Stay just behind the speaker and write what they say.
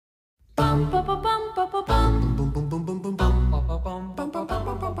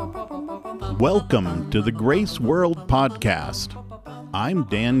Welcome to the Grace World Podcast. I'm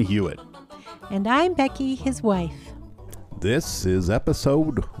Dan Hewitt. And I'm Becky, his wife. This is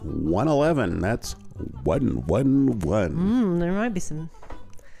episode 111. That's 111. There might be some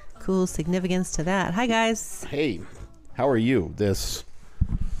cool significance to that. Hi, guys. Hey, how are you? I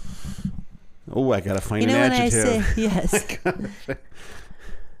gotta find an adjective. Yes.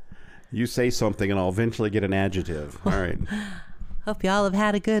 You say something and I'll eventually get an adjective. All right. Hope y'all have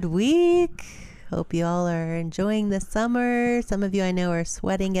had a good week. Hope y'all are enjoying the summer. Some of you I know are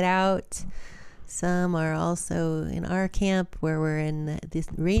sweating it out. Some are also in our camp where we're in this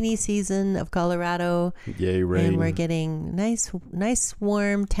rainy season of Colorado. Yay, rain. And we're getting nice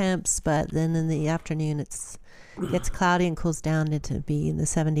warm temps, but then in the afternoon it gets cloudy and cools down to be in the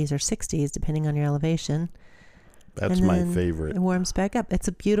 70s or 60s depending on your elevation. That's my favorite. It warms back up. It's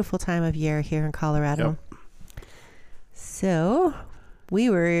a beautiful time of year here in Colorado. Yep. So we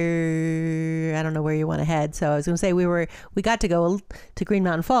were, I don't know where you want to head. So I was going to say we got to go to Green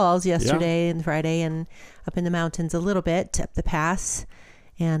Mountain Falls yesterday and Friday and up in the mountains a little bit, up the pass.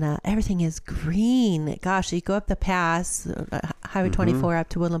 And everything is green. Gosh, you go up the pass, Highway 24 up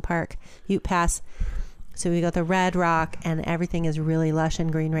to Woodland Park, Ute Pass. So we got the red rock and everything is really lush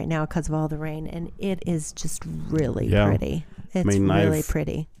and green right now because of all the rain. And it is just really pretty. It's really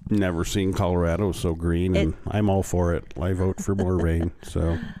pretty. Never seen Colorado so green, and I'm all for it. I vote for more rain.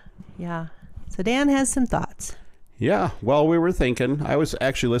 So yeah. So Dan has some thoughts. Yeah. Well, we were thinking. I was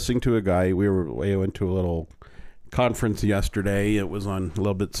actually listening to a guy. We went to a little conference yesterday. It was on a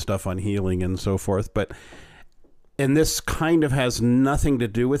little bit stuff on healing and so forth. And this kind of has nothing to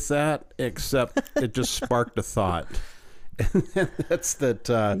do with that, except it just sparked a thought. Yes.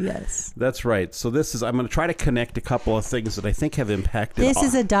 That's right. So I'm going to try to connect a couple of things that I think have impacted. This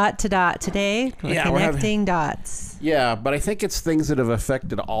is a dot to dot today. We're connecting dots. Yeah, but I think it's things that have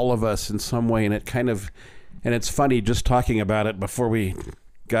affected all of us in some way, and it's funny just talking about it before we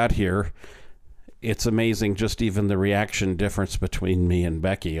got here. It's amazing just even the reaction difference between me and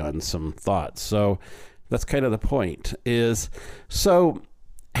Becky on some thoughts. So that's kind of the point so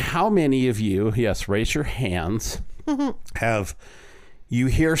how many of you, yes, raise your hands, have you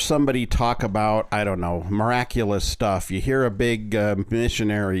hear somebody talk about, I don't know, miraculous stuff. You hear a big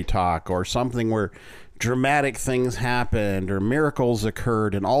missionary talk or something where dramatic things happened or miracles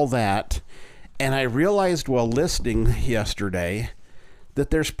occurred and all that. And I realized while listening yesterday that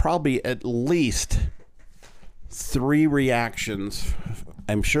there's probably at least 3 reactions.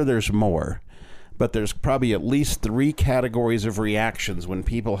 I'm sure there's more, but there's probably at least 3 categories of reactions when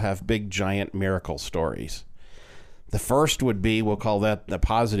people have big, giant miracle stories. The first would be, we'll call that the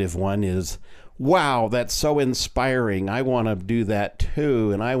positive one, is, wow, that's so inspiring. I want to do that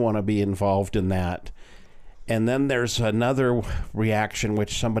too, and I want to be involved in that. And then there's another reaction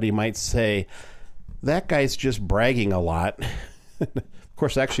which somebody might say, that guy's just bragging a lot. Of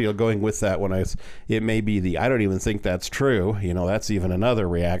course, actually, going with that one, it may be I don't even think that's true. That's even another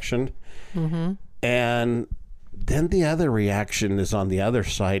reaction. Mm-hmm. And then the other reaction is on the other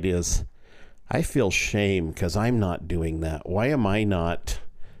side is, I feel shame because I'm not doing that. Why am I not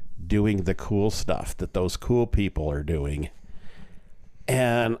doing the cool stuff that those cool people are doing?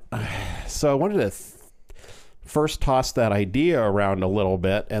 And so I wanted to first toss that idea around a little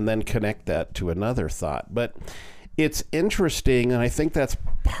bit and then connect that to another thought. But it's interesting, and I think that's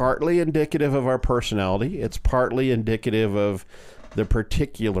partly indicative of our personality. It's partly indicative of the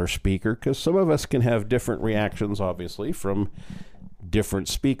particular speaker, because some of us can have different reactions, obviously, from different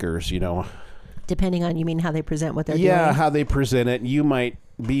speakers, Depending on, you mean how they present what they're doing? Yeah, how they present it. You might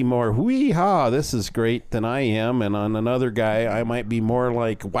be more, wee-haw, this is great, than I am. And on another guy, I might be more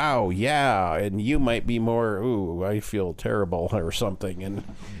like, wow, yeah. And you might be more, ooh, I feel terrible or something. And,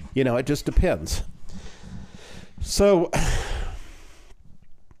 it just depends. So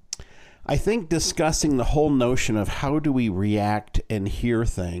I think discussing the whole notion of how do we react and hear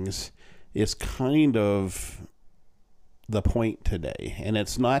things is kind of the point today. And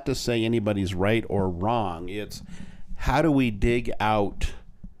it's not to say anybody's right or wrong. It's how do we dig out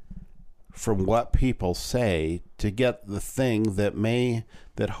from what people say to get the thing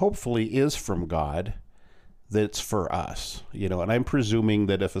that hopefully is from God, that's for us, and I'm presuming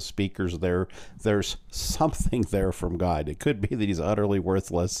that if a speaker's there, there's something there from God. It could be that he's utterly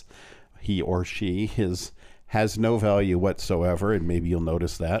worthless. He or she has no value whatsoever, and maybe you'll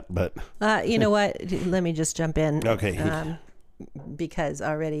notice that. But you know what? Let me just jump in. Okay. Because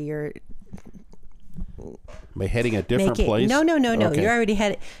already you're. Am I heading a different place? No. Okay.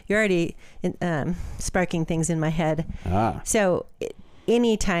 You're already sparking things in my head. Ah. So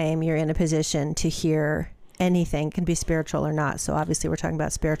anytime you're in a position to hear anything, can be spiritual or not. So obviously we're talking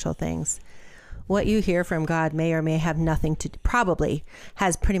about spiritual things. What you hear from God may or may have probably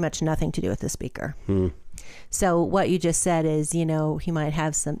has pretty much nothing to do with the speaker. So what you just said is, he might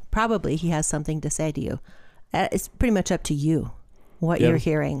have he has something to say to you. It's pretty much up to you what you're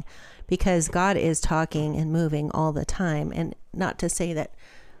hearing, because God is talking and moving all the time. And not to say that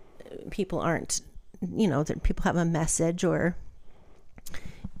people aren't, that people have a message or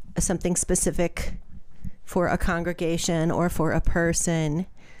something specific for a congregation or for a person.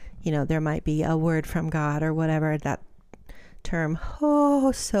 There might be a word from God or whatever, that term,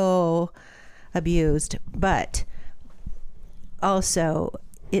 so abused. But also,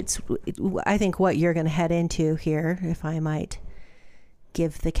 I think what you're going to head into here, if I might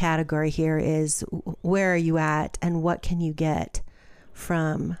give the category here, is where are you at and what can you get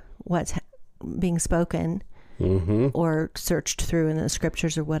from what's being spoken or searched through in the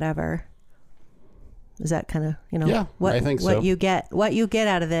scriptures or whatever. Is that kind of, I think so. What you get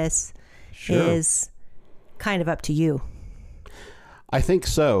out of this is kind of up to you. I think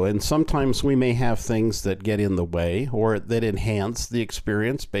so. And sometimes we may have things that get in the way or that enhance the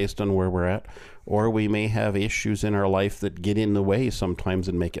experience based on where we're at. Or we may have issues in our life that get in the way sometimes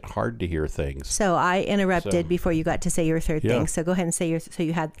and make it hard to hear things. So I interrupted before you got to say your third thing. So go ahead and say so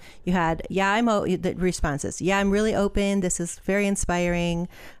you had, the responses. Yeah, I'm really open. This is very inspiring.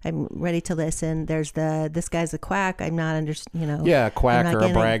 I'm ready to listen. There's this guy's a quack. I'm not Yeah, a quack or a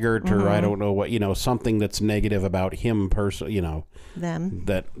braggart or I don't know what, something that's negative about him them.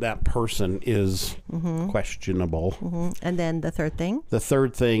 That person is questionable. And then the third thing? The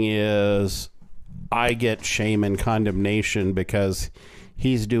third thing is I get shame and condemnation because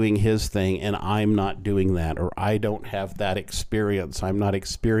he's doing his thing and I'm not doing that, or I don't have that experience. I'm not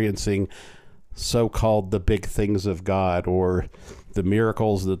experiencing so-called the big things of God or the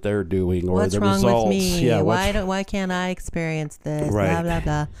miracles that they're doing or what's the wrong results. With me? Yeah, why can't I experience this? Right. Blah, blah,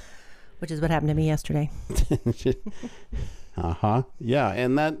 blah. Which is what happened to me yesterday. Yeah,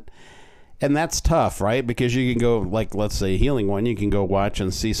 and that's tough, right? Because you can go, like, let's say Healing One, you can go watch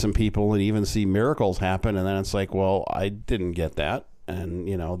and see some people and even see miracles happen. And then it's like, well, I didn't get that. And,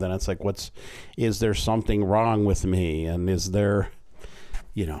 then it's like, is there something wrong with me? And is there,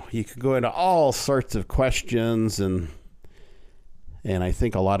 you could go into all sorts of questions. And I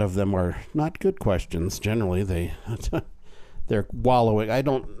think a lot of them are not good questions. Generally, they're wallowing.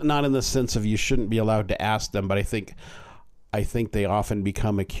 Not in the sense of you shouldn't be allowed to ask them, but I think they often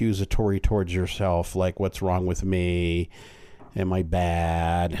become accusatory towards yourself, like, what's wrong with me? Am I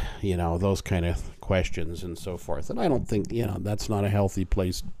bad? Those kind of questions and so forth. And I don't think, that's not a healthy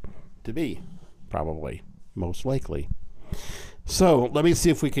place to be, probably, most likely. So let me see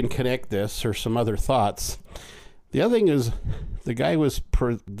if we can connect this or some other thoughts. The other thing is, the guy was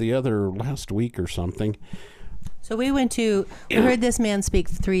last week or something. So we heard this man speak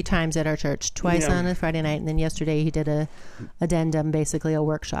 3 times at our church, twice on a Friday night, and then yesterday he did a addendum, basically a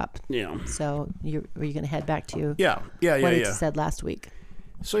workshop. Yeah. So were you going to head back to what he said last week?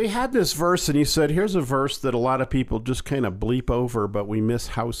 So he had this verse, and he said, here's a verse that a lot of people just kind of bleep over, but we miss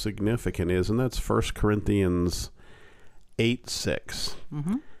how significant it is, and that's 1 Corinthians 8:6.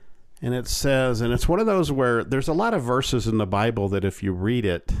 And it says, and it's one of those where there's a lot of verses in the Bible that if you read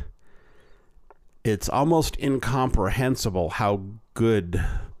it, it's almost incomprehensible how good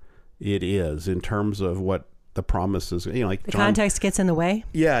it is in terms of what the promises, like the context gets in the way.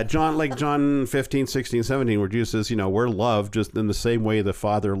 Yeah, John 15, 16, 17, where Jesus says, we're loved just in the same way the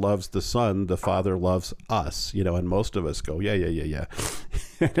Father loves the Son, the Father loves us, and most of us go, yeah.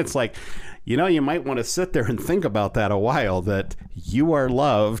 And it's like, you might want to sit there and think about that a while, that you are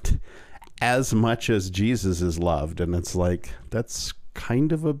loved as much as Jesus is loved. And it's like, that's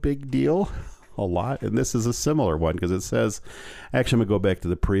kind of a big deal. A lot, and this is a similar one because it says, actually I'm going to go back to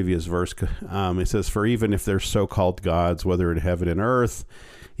the previous verse. It says, for even if there's so-called gods, whether in heaven and earth,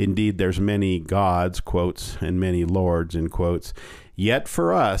 indeed there's many gods, quotes, and many lords, in quotes, yet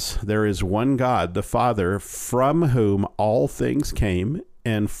for us there is one God, the Father, from whom all things came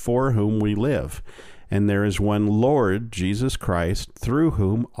and for whom we live. And there is one Lord, Jesus Christ, through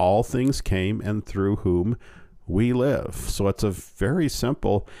whom all things came and through whom we live. So it's a very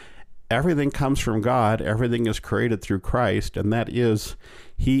simple. Everything comes from God. Everything is created through Christ, and that is,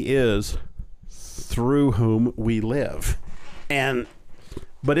 he is through whom we live.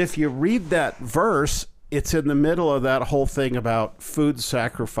 But if you read that verse, it's in the middle of that whole thing about food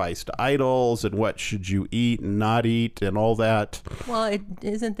sacrificed to idols and what should you eat and not eat and all that. Well,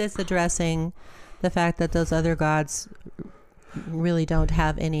 isn't this addressing the fact that those other gods really don't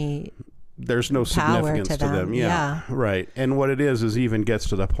have any there's no significance to them. Yeah, right. And what it is even gets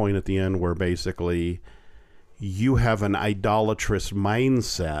to the point at the end where basically you have an idolatrous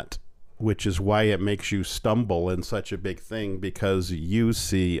mindset, which is why it makes you stumble in such a big thing, because you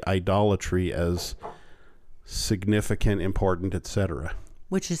see idolatry as significant, important, etc.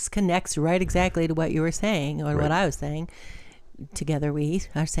 Which connects right exactly to what you were saying, or what I was saying. Together we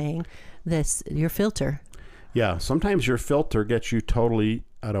are saying this, your filter. Yeah, sometimes your filter gets you totally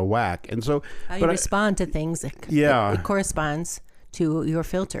out of whack. And so how you respond to things, it corresponds to your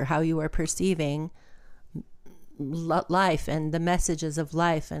filter, how you are perceiving life and the messages of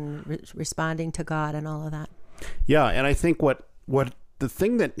life and responding to God and all of that. Yeah, and I think what the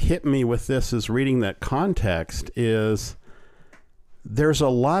thing that hit me with this is reading that context is there's a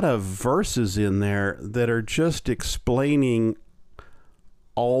lot of verses in there that are just explaining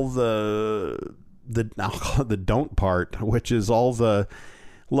all the I'll call it the don't part, which is all the,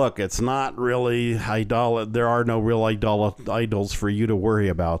 look, it's not really there are no real idols for you to worry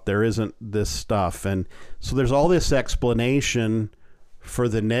about. There isn't this stuff. And so there's all this explanation for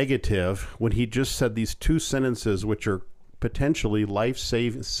the negative when he just said these two sentences, which are potentially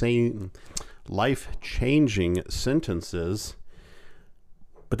life-changing sentences.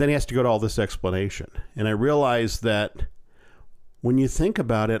 But then he has to go to all this explanation. And I realized that when you think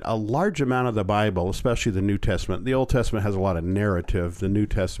about it, a large amount of the Bible, especially the New Testament, the Old Testament has a lot of narrative. The New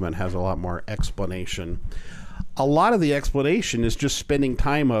Testament has a lot more explanation. A lot of the explanation is just spending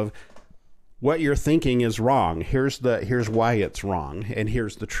time of what you're thinking is wrong. Here's why it's wrong, and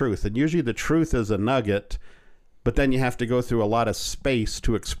here's the truth. And usually the truth is a nugget, but then you have to go through a lot of space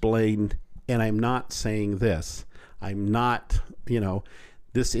to explain, and I'm not saying this. I'm not,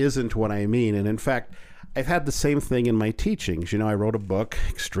 this isn't what I mean. And in fact, I've had the same thing in my teachings. I wrote a book,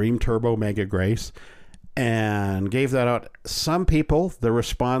 Extreme Turbo Mega Grace, and gave that out. Some people, the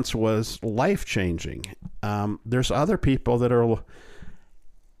response was life-changing. There's other people that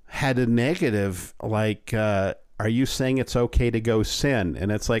had a negative, like, are you saying it's okay to go sin? And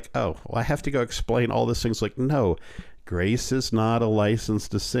it's like, oh, well, I have to go explain all these things. Like, no, grace is not a license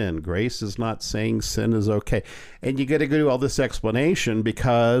to sin. Grace is not saying sin is okay. And you got to go do all this explanation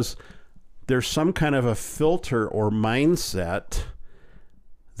because there's some kind of a filter or mindset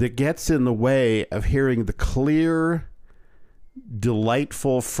that gets in the way of hearing the clear,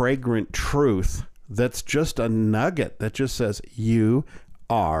 delightful, fragrant truth that's just a nugget that just says, you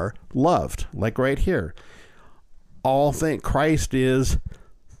are loved. Like right here. Christ is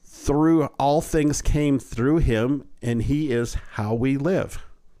through, all things came through him, and he is how we live.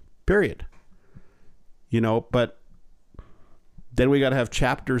 Period. But then we got to have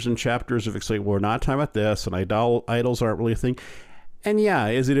chapters and chapters of explaining, we're not talking about this, and idols aren't really a thing. And yeah,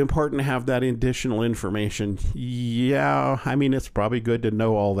 is it important to have that additional information? Yeah, it's probably good to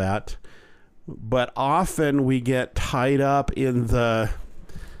know all that. But often we get tied up in the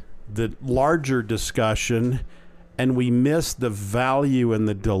larger discussion, and we miss the value and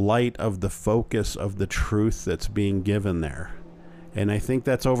the delight of the focus of the truth that's being given there. And I think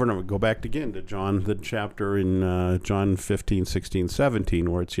that's over. And go back again to John, the chapter in John 15, 16,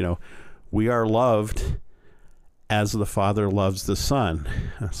 17, where it's, we are loved as the Father loves the Son.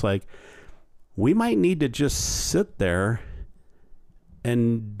 It's like, we might need to just sit there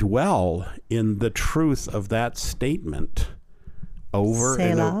and dwell in the truth of that statement over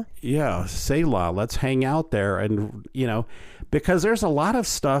Selah. Selah. Let's hang out there. And, because there's a lot of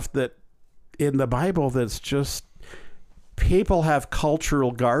stuff that in the Bible that's just, people have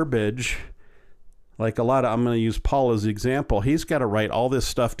cultural garbage. Like I'm going to use Paul as the example. He's got to write all this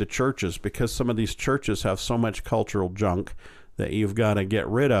stuff to churches because some of these churches have so much cultural junk that you've got to get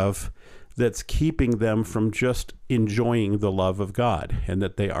rid of that's keeping them from just enjoying the love of God and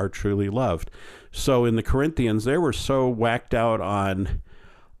that they are truly loved. So in the Corinthians, they were so whacked out on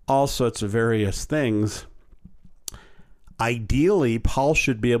all sorts of various things. Ideally, Paul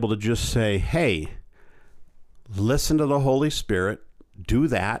should be able to just say, hey, listen to the Holy Spirit, do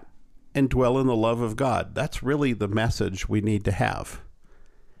that, and dwell in the love of God. That's really the message we need to have.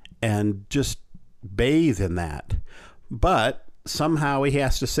 And just bathe in that. But somehow he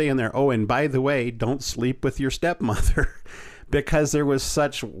has to say in there, oh, and by the way, don't sleep with your stepmother. Because there was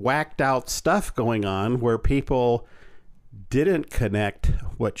such whacked out stuff going on where people didn't connect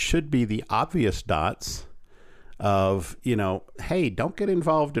what should be the obvious dots of, hey, don't get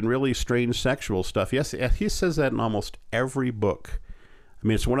involved in really strange sexual stuff. Yes, he says that in almost every book.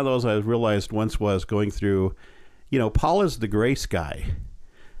 It's one of those I realized once was going through, Paul is the grace guy.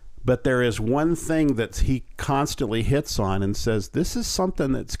 But there is one thing that he constantly hits on and says, this is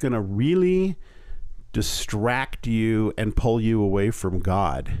something that's going to really distract you and pull you away from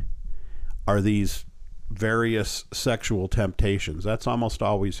God. are these various sexual temptations. That's almost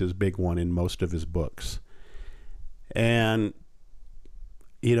always his big one in most of his books. And,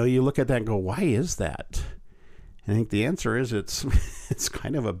 you know, you look at that and go, why is that? I think the answer is it's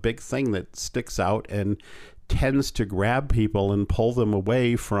kind of a big thing that sticks out and tends to grab people and pull them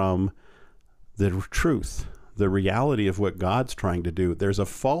away from the truth, the reality of what God's trying to do. There's a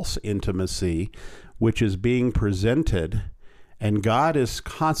false intimacy which is being presented, and God is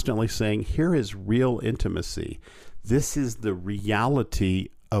constantly saying, here is real intimacy. This is the reality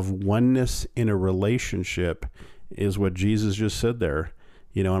of oneness in a relationship, is what Jesus just said there.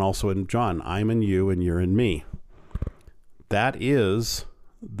 You know, and also in John, I'm in you and you're in me. That is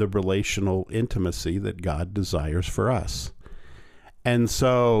the relational intimacy that God desires for us. And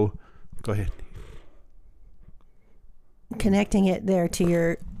so, go ahead. Connecting it there to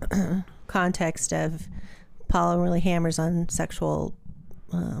your context of Paul really hammers on sexual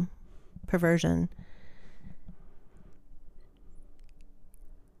perversion.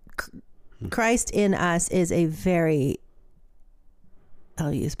 Christ in us is a very,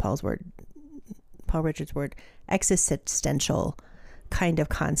 I'll use Paul Richard's word, existential kind of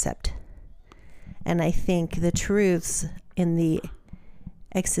concept. And I think the truths in the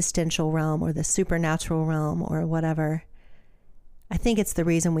existential realm or the supernatural realm or whatever, I think it's the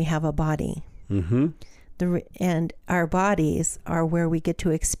reason we have a body. Mm-hmm. And our bodies are where we get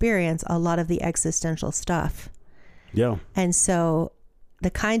to experience a lot of the existential stuff. Yeah. And so the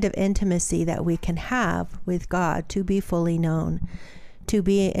kind of intimacy that we can have with God, to be fully known, to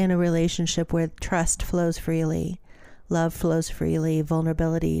be in a relationship where trust flows freely, love flows freely,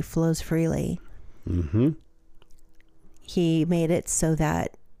 vulnerability flows freely. Mm-hmm. He made it so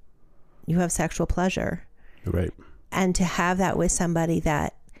that you have sexual pleasure. Right. And to have that with somebody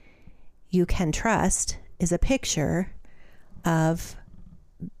that you can trust is a picture of,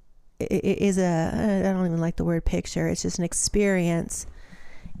 I don't even like the word picture. It's just an experience,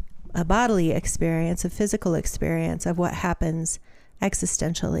 a bodily experience, a physical experience of what happens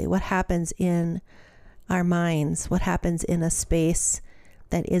existentially, what happens in our minds, what happens in a space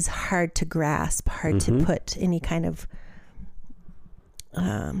that is hard to grasp, hard to put any kind of,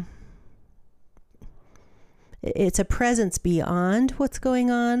 it's a presence beyond what's going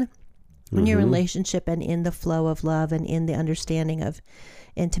on in your relationship and in the flow of love and in the understanding of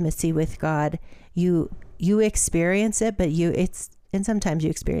intimacy with God. You experience it, but and sometimes you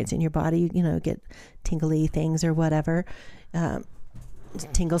experience it in your body, you know, get tingly things or whatever,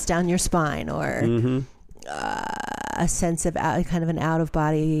 tingles down your spine or a sense of kind of an out of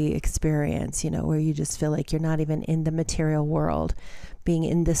body experience, you know, where you just feel like you're not even in the material world. Being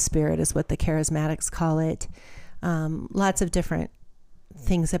in the spirit is what the charismatics call it. Lots of different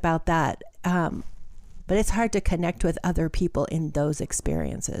things about that. But it's hard to connect with other people in those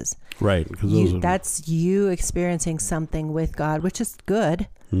experiences. Right. That's you experiencing something with God, which is good.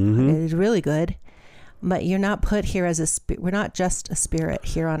 It's really good. But you're not put here as a spirit. We're not just a spirit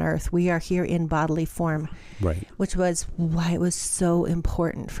here on earth. We are here in bodily form. Right. Which was why it was so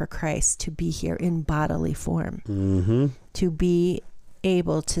important for Christ to be here in bodily form. Mm-hmm. To be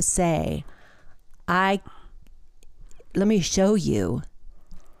able to say, let me show you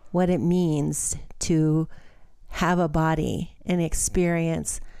what it means to have a body and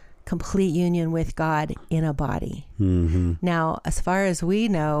experience complete union with God in a body. Mm-hmm. Now, as far as we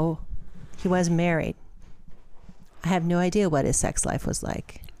know, he was married. I have no idea what his sex life was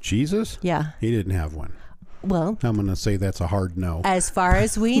like. Jesus? Yeah. He didn't have one. Well, I'm going to say that's a hard no. As far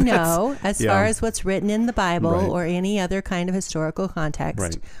as we know, far as what's written in the Bible or any other kind of historical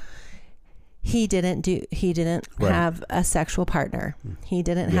context, he didn't have a sexual partner. He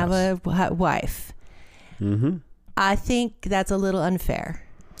didn't have a wife. Mm-hmm. I think that's a little unfair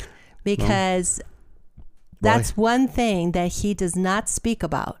because that's one thing that he does not speak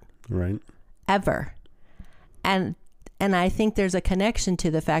about. Right. Ever. And I think there's a connection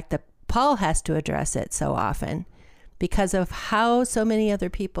to the fact that Paul has to address it so often because of how so many other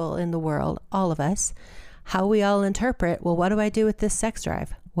people in the world, all of us, how we all interpret, well, what do I do with this sex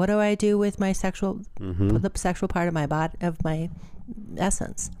drive? What do I do with my the sexual part of my body, of my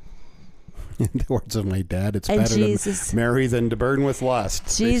essence? In the words of my dad, it's better to marry than to burn with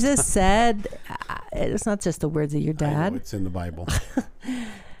lust. Jesus said, it's not just the words of your dad. I know, it's in the Bible.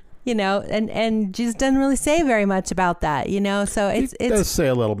 You know, and Jesus doesn't really say very much about that, you know, so it does say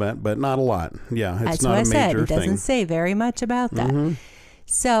a little bit, but not a lot. Yeah, it's that's not what a I said. major He doesn't say very much about that.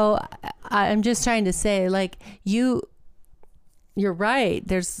 So I'm just trying to say, like, you're right.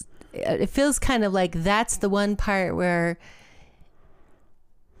 It feels kind of like that's the one part where,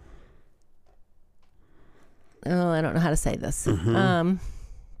 I don't know how to say this.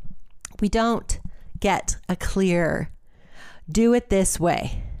 we don't get a clear, do it this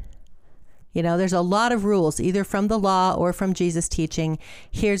way. You know, there's a lot of rules, either from the law or from Jesus' teaching.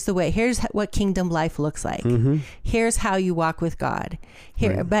 Here's the way. Here's what kingdom life looks like. Here's how you walk with God.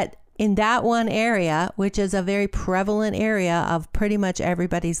 Here, but in that one area, which is a very prevalent area of pretty much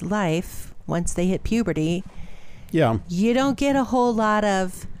everybody's life, once they hit puberty, you don't get a whole lot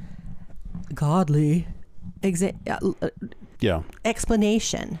of godly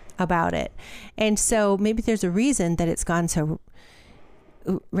explanation about it. And so maybe there's a reason that it's gone so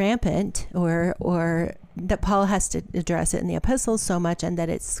rampant, or that Paul has to address it in the epistles so much, and that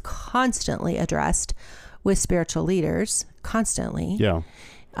it's constantly addressed with spiritual leaders, constantly.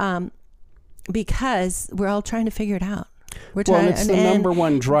 Because we're all trying to figure it out. It's the number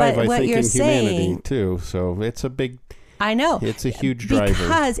one drive, I think, in humanity too. So it's a big. I know. It's a huge driver.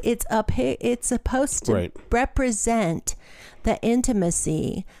 Because it's supposed to represent the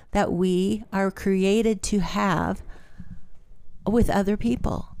intimacy that we are created to have with other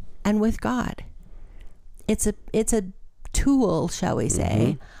people and with God. It's a tool, shall we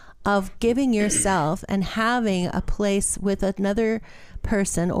say, of giving yourself and having a place with another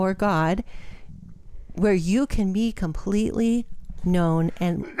person or God where you can be completely known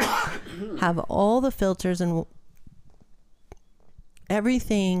and have all the filters and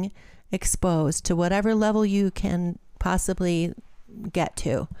everything exposed to whatever level you can possibly get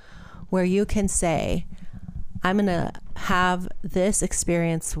to, where you can say, I'm going to have this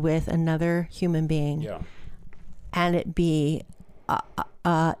experience with another human being, and it be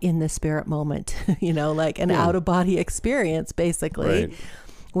in the spirit moment, you know, like an out-of-body experience, basically,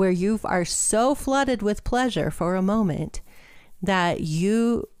 where you are so flooded with pleasure for a moment that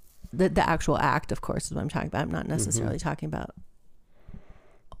the actual act, of course, is what I'm talking about. I'm not necessarily talking about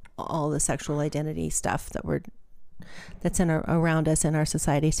all the sexual identity stuff that's around us in our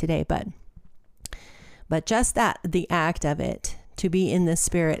society today, but just that, the act of it, to be in the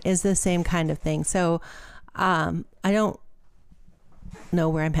spirit, is the same kind of thing. So I don't know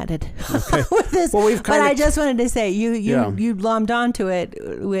where I'm headed with this, but I just wanted to say you glommed onto it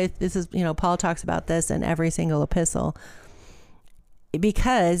with this is, you know, Paul talks about this in every single epistle,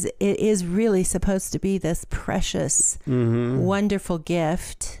 because it is really supposed to be this precious, wonderful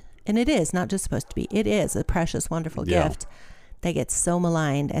gift. And it is not just supposed to be, it is a precious, wonderful gift that gets so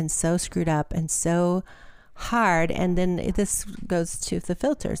maligned and so screwed up and so hard. And then this goes to the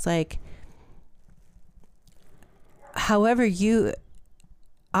filters, like however you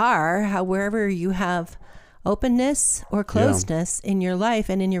are, wherever you have openness or closeness in your life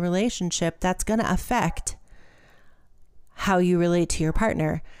and in your relationship, that's going to affect how you relate to your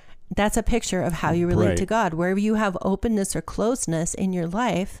partner. That's a picture of how you relate to God. Wherever you have openness or closeness in your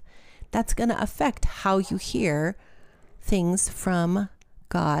life, that's going to affect how you hear things from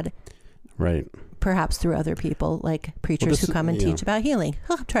God. Right. Perhaps through other people, like preachers who come and teach about healing.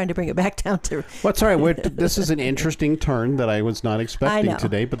 I'm trying to bring it back down to... Well, it's all right. This is an interesting turn that I was not expecting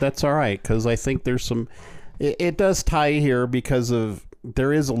today, but that's all right, because I think there's some... It does tie here because of...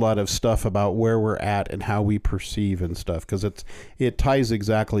 There is a lot of stuff about where we're at and how we perceive and stuff, because it ties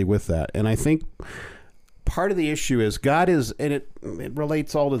exactly with that. And I think part of the issue is God is, and it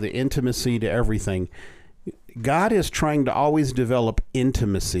relates all to the intimacy, to everything. God is trying to always develop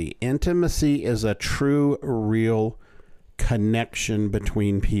intimacy. Intimacy is a true, real connection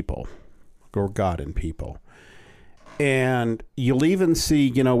between people, or God and people. And you'll even see,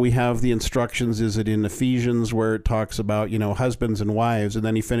 you know, we have the instructions, is it in Ephesians, where it talks about, you know, husbands and wives, and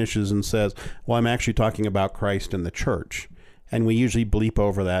then he finishes and says, well, I'm actually talking about Christ and the church. And we usually bleep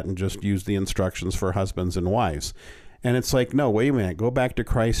over that and just use the instructions for husbands and wives. And it's like, no, wait a minute, go back to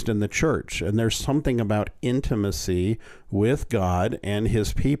Christ and the church. And there's something about intimacy with God and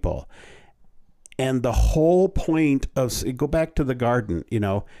his people. And the whole point of, go back to the garden, you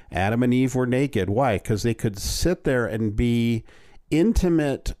know, Adam and Eve were naked. Why? Because they could sit there and be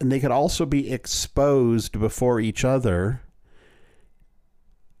intimate, and they could also be exposed before each other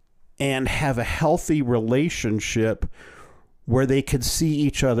and have a healthy relationship where they could see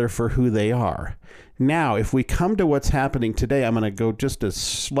each other for who they are. Now, if we come to what's happening today, I'm going to go just a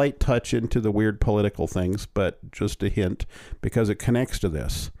slight touch into the weird political things, but just a hint, because it connects to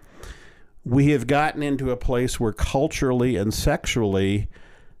this. We have gotten into a place where culturally and sexually,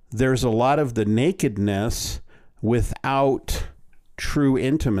 there's a lot of the nakedness without true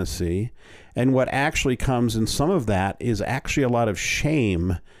intimacy. And what actually comes in some of that is actually a lot of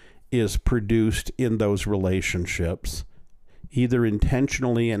shame is produced in those relationships, either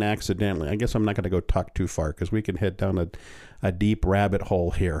intentionally and accidentally. I guess I'm not going to go talk too far because we can head down a deep rabbit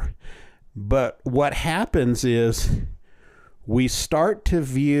hole here. But what happens is we start to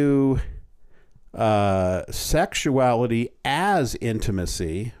view sexuality as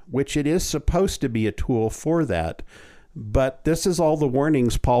intimacy, which it is supposed to be a tool for that. But this is all the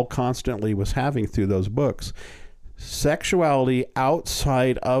warnings Paul constantly was having through those books. Sexuality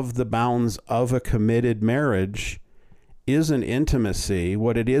outside of the bounds of a committed marriage isn't intimacy.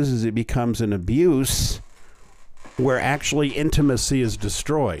 What it is it becomes an abuse where actually intimacy is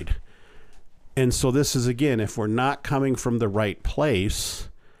destroyed. And so this is, again, if we're not coming from the right place,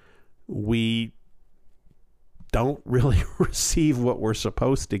 we don't really receive what we're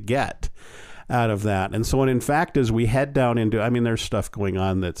supposed to get out of that. And so, and in fact, as we head down into, I mean, there's stuff going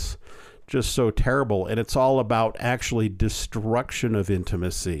on that's just so terrible, and it's all about actually destruction of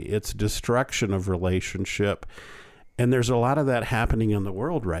intimacy. It's destruction of relationship. And there's a lot of that happening in the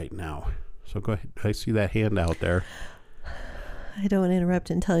world right now. So go ahead. I see that hand out there. I don't want to interrupt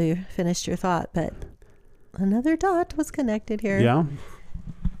until you finished your thought, but another dot was connected here. Yeah.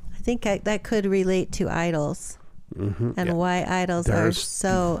 I think that could relate to idols, and why idols are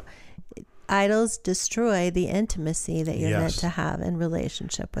so... Idols destroy the intimacy that you're meant to have in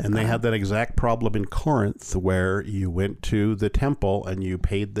relationship with God. And they had that exact problem in Corinth, where you went to the temple and you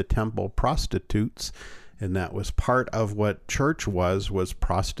paid the temple prostitutes, and that was part of what church was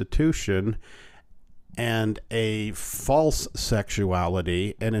prostitution and a false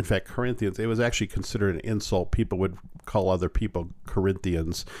sexuality. And in fact, Corinthians, it was actually considered an insult. People would call other people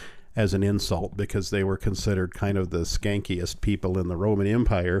Corinthians as an insult because they were considered kind of the skankiest people in the Roman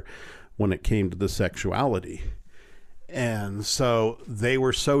Empire when it came to the sexuality. And so they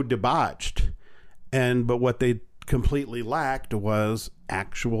were so debauched. But what they completely lacked was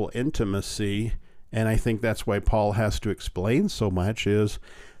actual intimacy. And I think that's why Paul has to explain so much is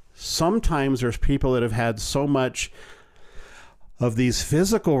sometimes there's people that have had so much of these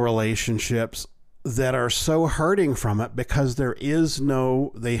physical relationships that are so hurting from it because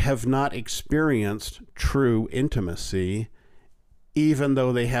they have not experienced true intimacy, even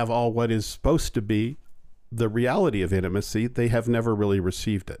though they have all what is supposed to be the reality of intimacy. They have never really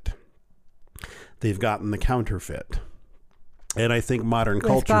received it. They've gotten the counterfeit. And I think modern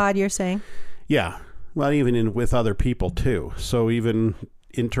culture... With God, you're saying? Yeah. Well, even with other people, too. So even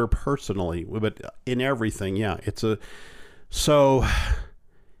interpersonally, but in everything, yeah. So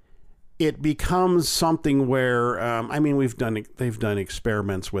it becomes something where, they've done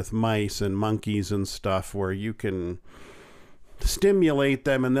experiments with mice and monkeys and stuff where you can stimulate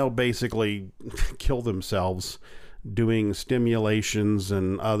them and they'll basically kill themselves doing stimulations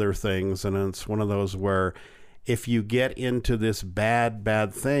and other things. And it's one of those where if you get into this bad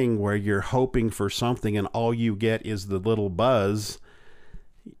thing where you're hoping for something and all you get is the little buzz,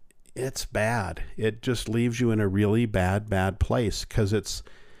 it's bad. It just leaves you in a really bad place, because it's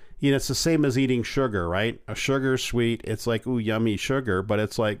the same as eating sugar, right? A sugar's sweet. It's like, ooh, yummy sugar. But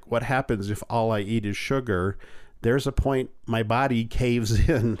it's like, what happens if all I eat is sugar? There's a point my body caves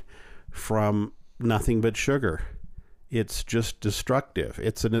in from nothing but sugar. It's just destructive.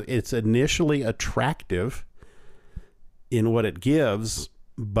 It's initially attractive in what it gives,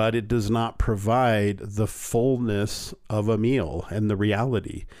 but it does not provide the fullness of a meal and the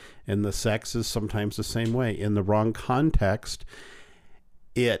reality. And the sex is sometimes the same way. In the wrong context,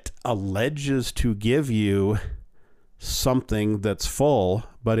 it alleges to give you something that's full,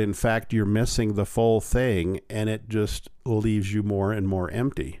 but in fact you're missing the full thing, and it just leaves you more and more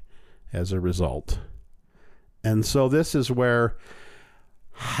empty as a result. And so this is where,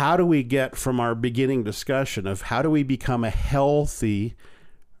 how do we get from our beginning discussion of how do we become a healthy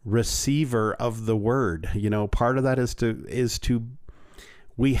receiver of the word? Part of that is to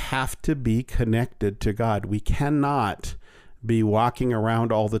we have to be connected to God. We cannot be walking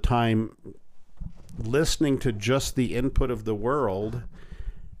around all the time listening to just the input of the world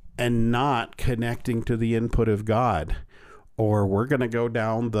and not connecting to the input of God, or we're going to go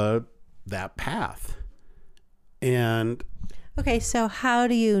down that path. And okay, so how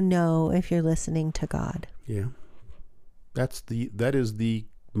do you know if you're listening to God? Yeah. That is the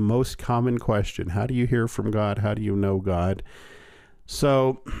most common question. How do you hear from God? How do you know God?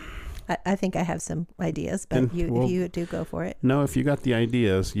 So I think I have some ideas, but if you do, go for it. No, if you got the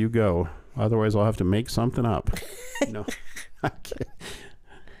ideas, you go. Otherwise, I'll have to make something up. No,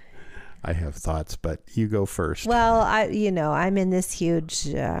 I have thoughts, but you go first. Well, I'm in this huge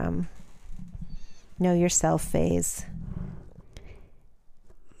know yourself phase.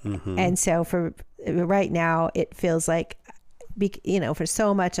 Mm-hmm. And so for right now, it feels like, for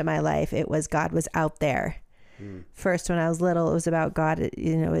so much of my life, God was out there. First, when I was little, it was about God,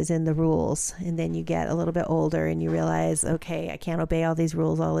 is in the rules. And then you get a little bit older and you realize, okay, I can't obey all these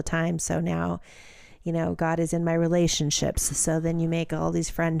rules all the time. So now, God is in my relationships. So then you make all these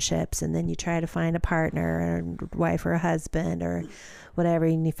friendships, and then you try to find a partner, or wife or a husband or whatever,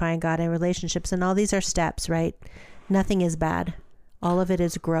 and you find God in relationships. And all these are steps, right? Nothing is bad. All of it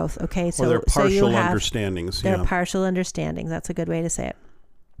is growth. Okay. So they're partial understandings. They're partial understandings. That's a good way to say it.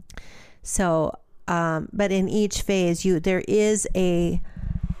 So, but in each phase, there is I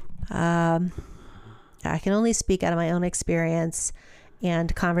can only speak out of my own experience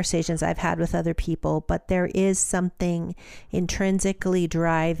and conversations I've had with other people, but there is something intrinsically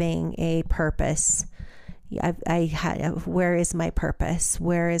driving a purpose. Where is my purpose?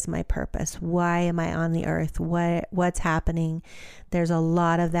 Where is my purpose? Why am I on the earth? What's happening? There's a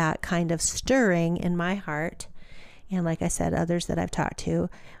lot of that kind of stirring in my heart. And like I said, others that I've talked to,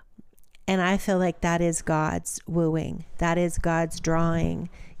 and I feel like that is God's wooing. That is God's drawing.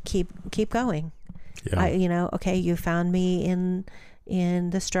 Keep going. Yeah. Okay, you found me in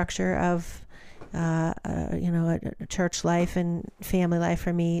the structure of, a church life and family life.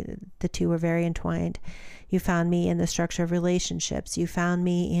 For me, the two were very entwined. You found me in the structure of relationships. You found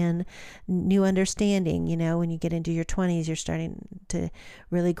me in new understanding. When you get into your 20s, you're starting to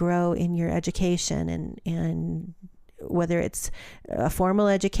really grow in your education, and whether it's a formal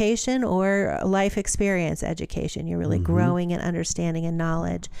education or life experience education, you're really growing in understanding and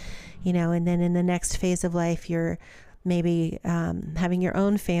knowledge, and then in the next phase of life, you're maybe having your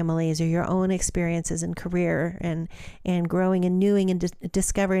own families or your own experiences and career, and growing and knowing and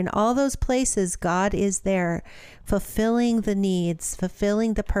discovering all those places. God is there fulfilling the needs,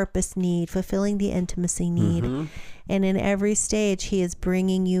 fulfilling the purpose need, fulfilling the intimacy need. And in every stage, he is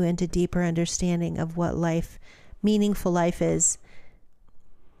bringing you into deeper understanding of what meaningful life is.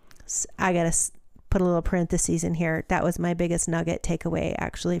 I got to put a little parentheses in here. That was my biggest nugget takeaway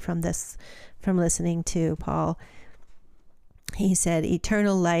actually from listening to Paul. He said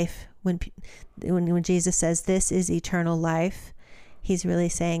eternal life. When Jesus says this is eternal life, he's really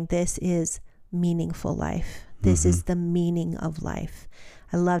saying this is meaningful life. This is the meaning of life.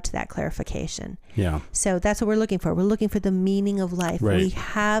 I loved that clarification. Yeah. So that's what we're looking for. We're looking for the meaning of life. Right. We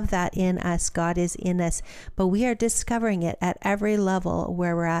have that in us. God is in us, but we are discovering it at every level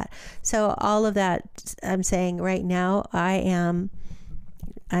where we're at. So all of that, I'm saying right now, I am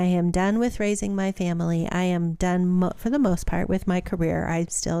done with raising my family. I am done for the most part with my career. I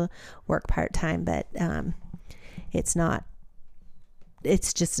still work part-time, but it's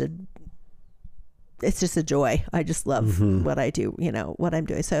just a joy. I just love what I do, what I'm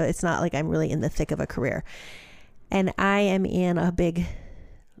doing. So it's not like I'm really in the thick of a career. And I am in a big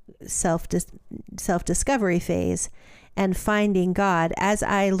self-discovery phase and finding God as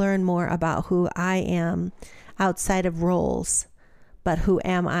I learn more about who I am outside of roles. But who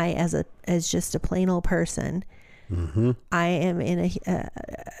am I as just a plain old person? I am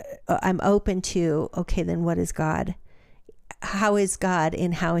I'm open to, okay, then what is God? How is God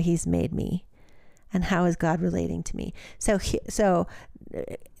in how he's made me? And how is God relating to me? So to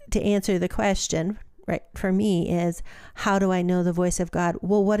answer the question, right, for me is, how do I know the voice of God?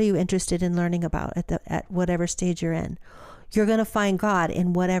 Well, what are you interested in learning about at whatever stage you're in? You're going to find God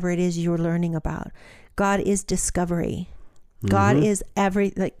in whatever it is you're learning about. God is discovery. God is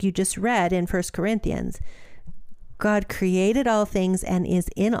like you just read in 1 Corinthians, God created all things and is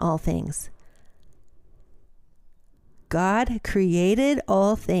in all things. God created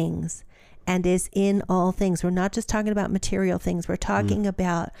all things and is in all things. We're not just talking about material things. We're talking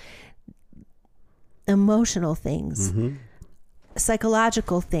about emotional things,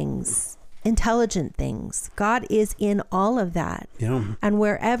 psychological things, intelligent things. God is in all of that. Yeah. And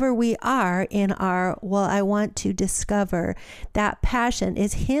wherever we are in I want to discover, that passion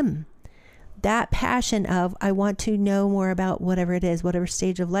is him. That passion of, I want to know more about whatever it is, whatever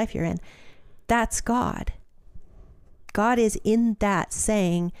stage of life you're in. That's God. God is in that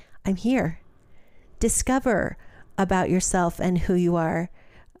saying, I'm here. Discover about yourself and who you are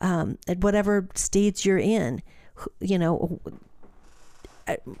at whatever stage you're in.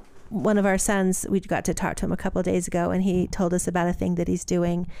 One of our sons, we got to talk to him a couple of days ago, and he told us about a thing that he's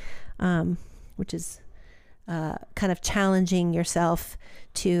doing, which is kind of challenging yourself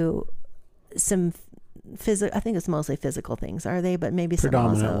to some physical. I think it's mostly physical things, are they? But maybe some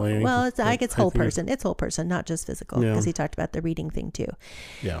also. Well, it's whole person. It's whole person, not just physical. Because he talked about the reading thing too.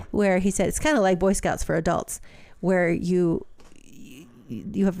 Yeah. Where he said it's kind of like Boy Scouts for adults, where you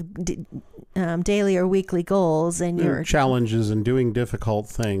have daily or weekly goals, and your challenges and doing difficult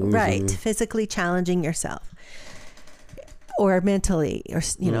things, right? Physically challenging yourself, or mentally, or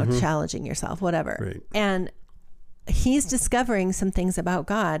challenging yourself, whatever. Right. And he's discovering some things about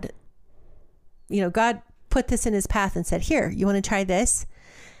God. God put this in his path and said, "Here, you want to try this?"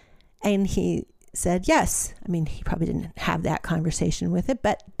 And he said yes. I mean, he probably didn't have that conversation with it,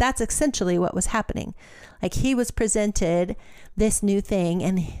 but that's essentially what was happening. Like, he was presented this new thing,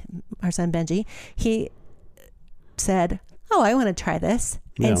 and our son Benji, he said, oh, I want to try this.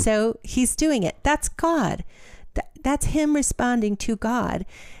 Yeah. And so he's doing it. That's God. That's him responding to God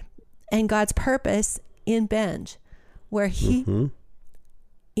and God's purpose in Benj, where he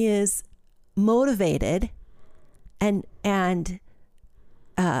is motivated and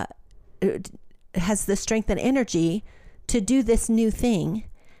has the strength and energy to do this new thing,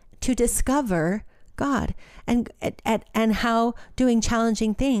 to discover God and how doing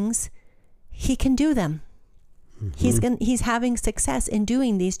challenging things, he can do them. He's having success in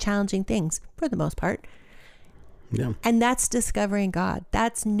doing these challenging things for the most part. Yeah. And that's discovering God.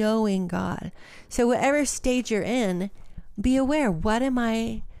 That's knowing God. So whatever stage you're in, be aware, what am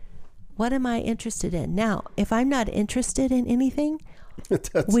I interested in? Now, if I'm not interested in anything,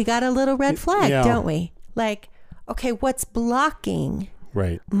 we got a little red flag, don't we? Like, okay, what's blocking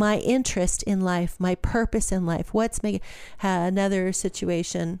my interest in life, my purpose in life? What's making another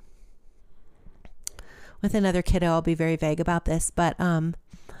situation with another kiddo? I'll be very vague about this, but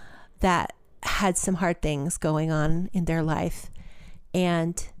that had some hard things going on in their life,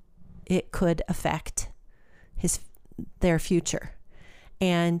 and it could affect their future.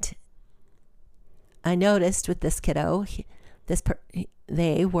 And I noticed with this kiddo,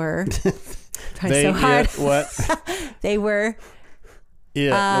 they were trying so hard. They were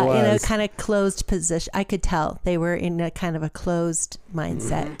in a kind of closed position. I could tell they were in a kind of a closed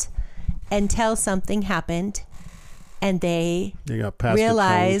mindset until something happened, and they got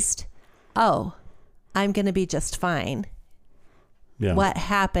realized, oh, I'm going to be just fine. Yeah. What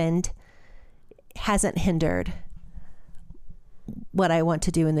happened hasn't hindered what I want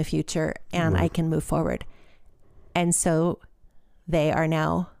to do in the future, and I can move forward. And so they are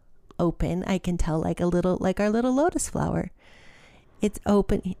now open. I can tell, like our little lotus flower. It's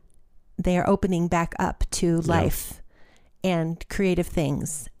open. They are opening back up to life and creative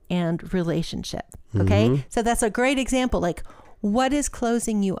things and relationship. Okay. So that's a great example. Like, what is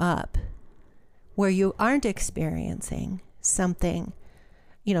closing you up where you aren't experiencing something,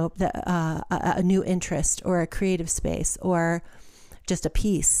 a new interest or a creative space or just a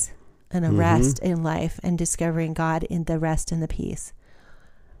peace and a rest in life, and discovering God in the rest and the peace.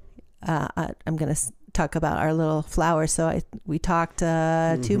 I'm going to talk about our little flower. So we talked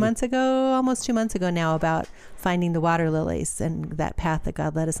 2 months ago, almost 2 months ago now, about finding the water lilies and that path that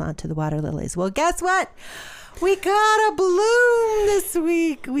God led us on to the water lilies. Well, guess what? We got a bloom this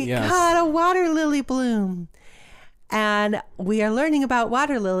week. We got a water lily bloom. And we are learning about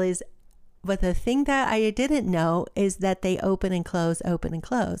water lilies. But the thing that I didn't know is that they open and close, open and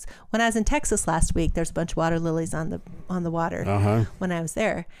close. When I was in Texas last week, there's a bunch of water lilies on the water when I was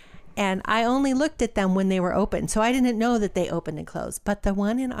there. And I only looked at them when they were open. So I didn't know that they opened and closed. But the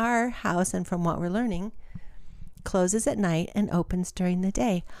one in our house, and from what we're learning, closes at night and opens during the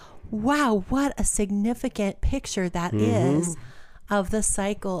day. Wow, what a significant picture that is of the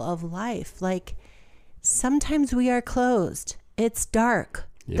cycle of life. Like, sometimes we are closed. It's dark.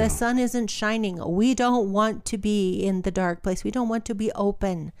 Yeah. The sun isn't shining. We don't want to be in the dark place. We don't want to be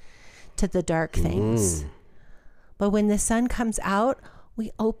open to the dark things. But when the sun comes out,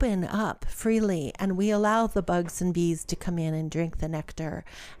 we open up freely, and we allow the bugs and bees to come in and drink the nectar,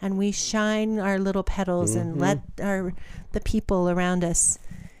 and we shine our little petals and let the people around us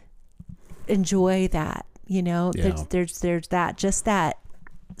enjoy that. There's that, just that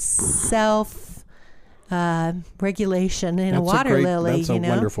self regulation in a water lily. That's a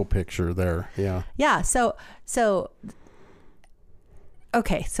wonderful picture there. Yeah. So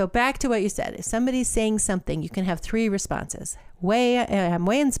okay. So back to what you said. If somebody's saying something, you can have three responses. I'm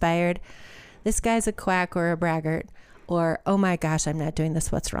way inspired. This guy's a quack or a braggart, or, oh my gosh, I'm not doing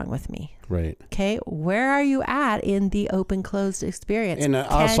this. What's wrong with me? Right. Okay. Where are you at in the open closed experience? And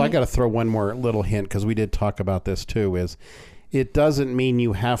also, I got to throw one more little hint, because we did talk about this too, is it doesn't mean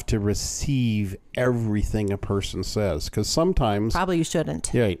you have to receive everything a person says, because sometimes... Probably you shouldn't.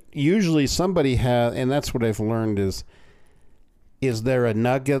 Yeah. Usually somebody has, and that's what I've learned is there a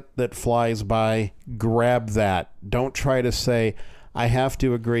nugget that flies by? Grab that. Don't try to say, I have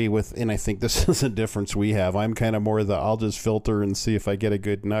to agree with, and I think this is a difference we have. I'm kind of more I'll just filter and see if I get a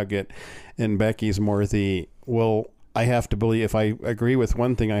good nugget. And Becky's more I have to believe, if I agree with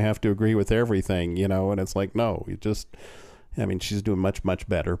one thing, I have to agree with everything, and it's like, no, she's doing much, much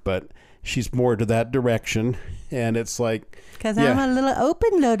better, but she's more to that direction. And it's like, because I'm a little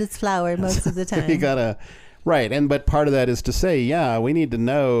open lotus flower most of the time. You gotta, right. But part of that is to say, we need to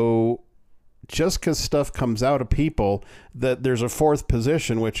know just because stuff comes out of people, that there's a fourth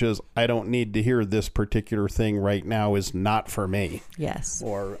position, which is, I don't need to hear this particular thing right now is not for me. Yes.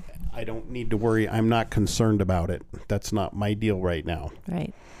 Or I don't need to worry. I'm not concerned about it. That's not my deal right now.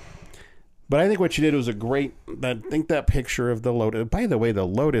 Right. But I think what you did was a great, I think that picture of the lotus, by the way, the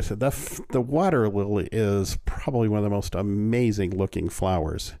lotus, the water lily is probably one of the most amazing looking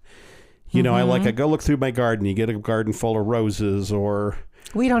flowers. You know, I go look through my garden. You get a garden full of roses, or...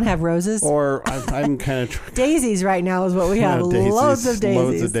 We don't have roses. Or I'm kind of... Daisies right now is what we have. Daisies, loads of daisies.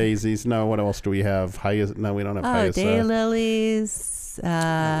 Loads of daisies. No, what else do we have? No, we don't have hyacinth. Daylilies.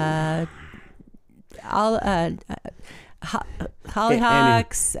 Hollyhocks.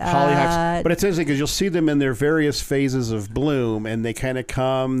 Hollyhocks. But it's interesting because you'll see them in their various phases of bloom, and they kind of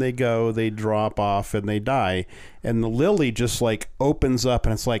come, they go, they drop off, and they die. And the lily just like opens up,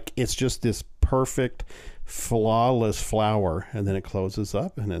 and it's just this perfect, flawless flower, and then it closes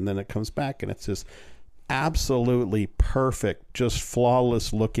up, and then it comes back, and it's this absolutely perfect, just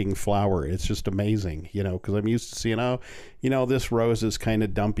flawless looking flower. It's just amazing, because I'm used to seeing, this rose is kind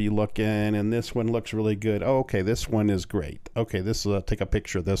of dumpy looking, and this one looks really good. Oh, okay, this one is great. Okay, take a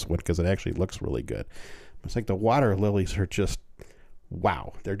picture of this one because it actually looks really good. It's like the water lilies are just,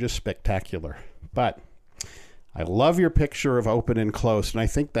 wow, they're just spectacular. But I love your picture of open and close, and I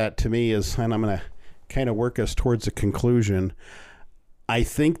think that to me is, and I'm going to kind of work us towards a conclusion, I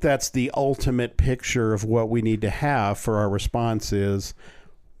think that's the ultimate picture of what we need to have for our response is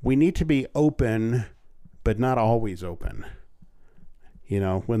we need to be open, but not always open.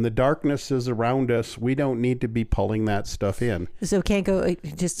 When the darkness is around us, we don't need to be pulling that stuff in. So can't go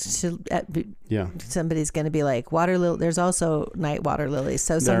somebody's going to be like water lily. There's also night water lilies.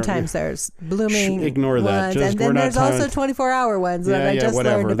 So sometimes there's blooming ignore that. ones, and then there's also 24-hour ones that I just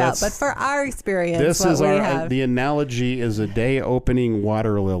learned about. But for our experience, the analogy is a day opening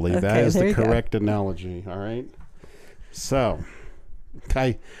water lily. Okay, that is the correct analogy. All right. So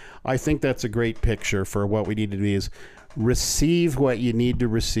I think that's a great picture for what we need to be is receive what you need to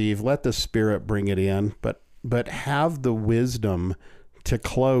receive. Let the Spirit bring it in, but have the wisdom to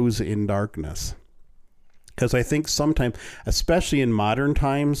close in darkness. Because I think sometimes, especially in modern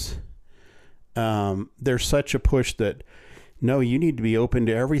times, there's such a push that, no, you need to be open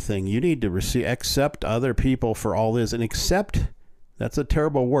to everything. You need to accept other people for all this. And accept, that's a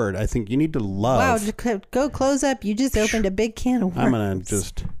terrible word. I think you need to love. Wow, go close up. You just opened a big can of worms. I'm going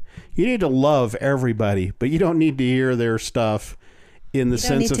to you need to love everybody, but you don't need to hear their stuff in the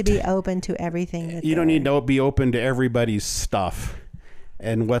sense of... You don't need to be open to everything. You don't need to be open to everybody's stuff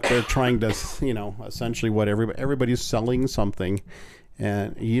and what they're trying to, essentially what everybody's selling something.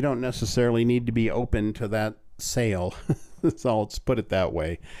 And you don't necessarily need to be open to that sale. So let's put it that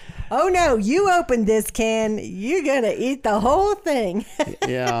way. Oh, no, you opened this can. You're going to eat the whole thing.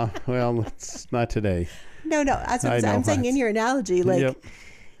 Yeah, well, it's not today. No, that's what I'm saying in your analogy. Like... Yep.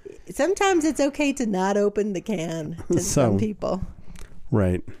 Sometimes it's okay to not open the can to some people.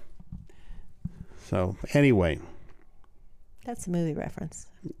 Right. So, anyway. That's a movie reference.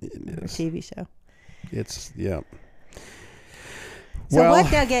 Or TV show. Yeah. So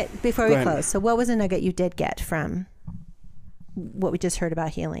what nugget, before we close, so what was a nugget you did get from what we just heard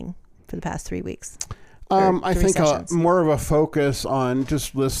about healing for the past 3 weeks? I think more of a focus on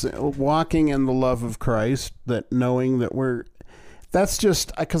just walking in the love of Christ, that knowing that that's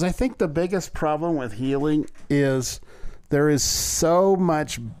just because I think the biggest problem with healing is there is so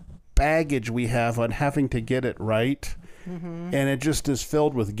much baggage we have on having to get it right. Mm-hmm. And it just is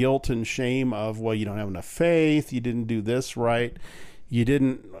filled with guilt and shame of, well, you don't have enough faith. You didn't do this right. You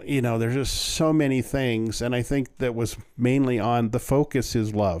didn't, there's just so many things. And I think that was mainly on the focus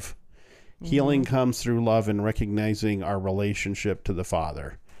is love. Mm-hmm. Healing comes through love and recognizing our relationship to the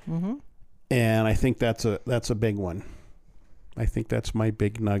Father. Mm-hmm. And I think that's a big one. I think that's my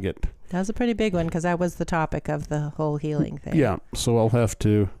big nugget. That was a pretty big one because that was the topic of the whole healing thing. Yeah, so we'll have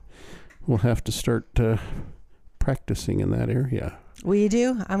to start practicing in that area. Will you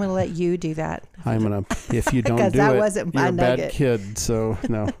do? I'm going to let you do that. If you don't do that it, wasn't my you're a nugget. bad kid. So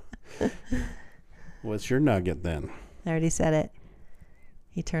no. What's your nugget then? I already said it.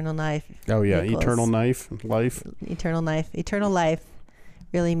 Eternal life. Oh yeah, eternal life. Eternal life. Eternal life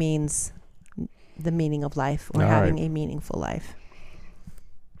really means the meaning of life, or having a meaningful life.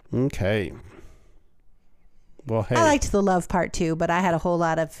 Okay. Well, hey. I liked the love part too, but I had a whole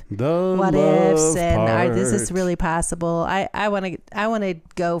lot of what ifs and is this really possible? I want to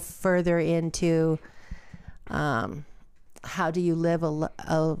go further into how do you live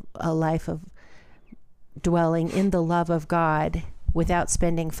a life of dwelling in the love of God without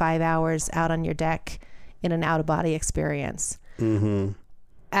spending 5 hours out on your deck in an out-of-body experience. Mm-hmm.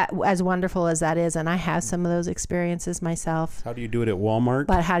 as wonderful as that is, and I have some of those experiences myself. How do you do it at Walmart?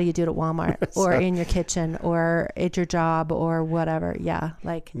 But how do you do it at Walmart or in your kitchen or at your job or whatever? Yeah,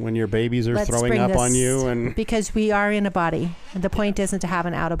 like when your babies are throwing up on you, and because we are in a body. The point isn't to have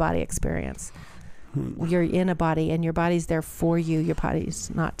an out of body experience. You're in a body, and your body's there for you. Your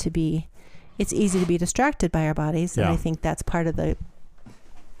body's not to be. It's easy to be distracted by our bodies, and I think that's part of the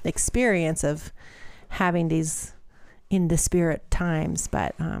experience of having these in the spirit times.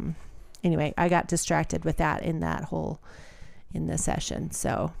 But anyway, I got distracted with that in the session.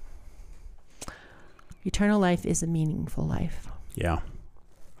 So eternal life is a meaningful life. Yeah.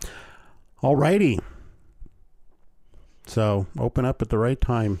 All righty. So open up at the right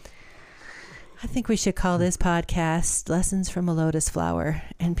time. I think we should call this podcast Lessons from a Lotus Flower,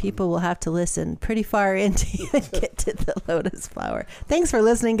 and people will have to listen pretty far in to even get to the lotus flower. Thanks for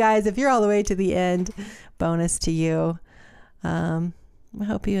listening, guys. If you're all the way to the end, bonus to you. I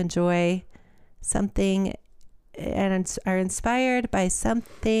hope you enjoy something and are inspired by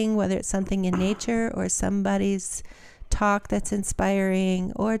something, whether it's something in nature or somebody's talk that's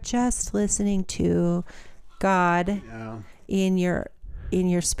inspiring, or just listening to God in your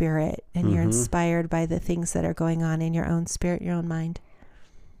spirit, and you're inspired by the things that are going on in your own spirit, your own mind.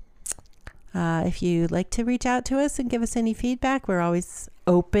 If you'd like to reach out to us and give us any feedback, we're always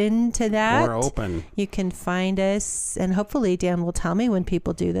open to that. We're open. You can find us, and hopefully Dan will tell me when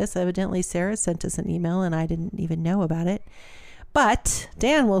people do this. Evidently Sarah sent us an email and I didn't even know about it, but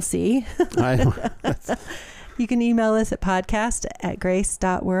Dan will see. You can email us at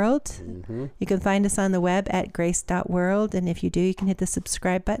podcast@grace.world. You can find us on the web at grace.world. And if you do, you can hit the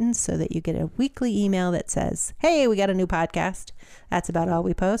subscribe button so that you get a weekly email that says, hey, we got a new podcast. That's about all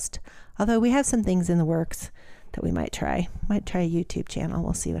we post. Although we have some things in the works that we might try. Might try a YouTube channel.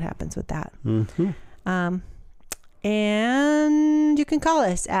 We'll see what happens with that. And you can call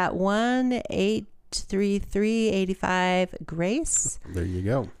us at 1-833-85-GRACE. There you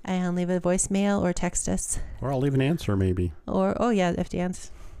go. And leave a voicemail or text us. Or I'll leave an answer maybe. Or, if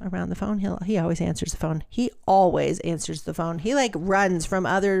Dan's around the phone, he always answers the phone. He always answers the phone. He like runs from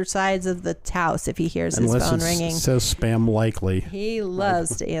other sides of the house if he hears his phone ringing. It says spam likely. He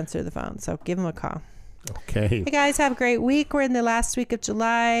loves to answer the phone. So give him a call. Okay. Hey guys, have a great week. We're in the last week of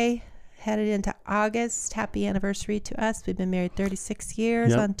July, headed into August. Happy anniversary to us. We've been married 36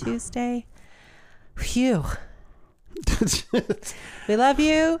 years on Tuesday. Phew. We love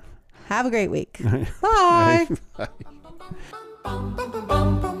you. Have a great week. Bye. Bye.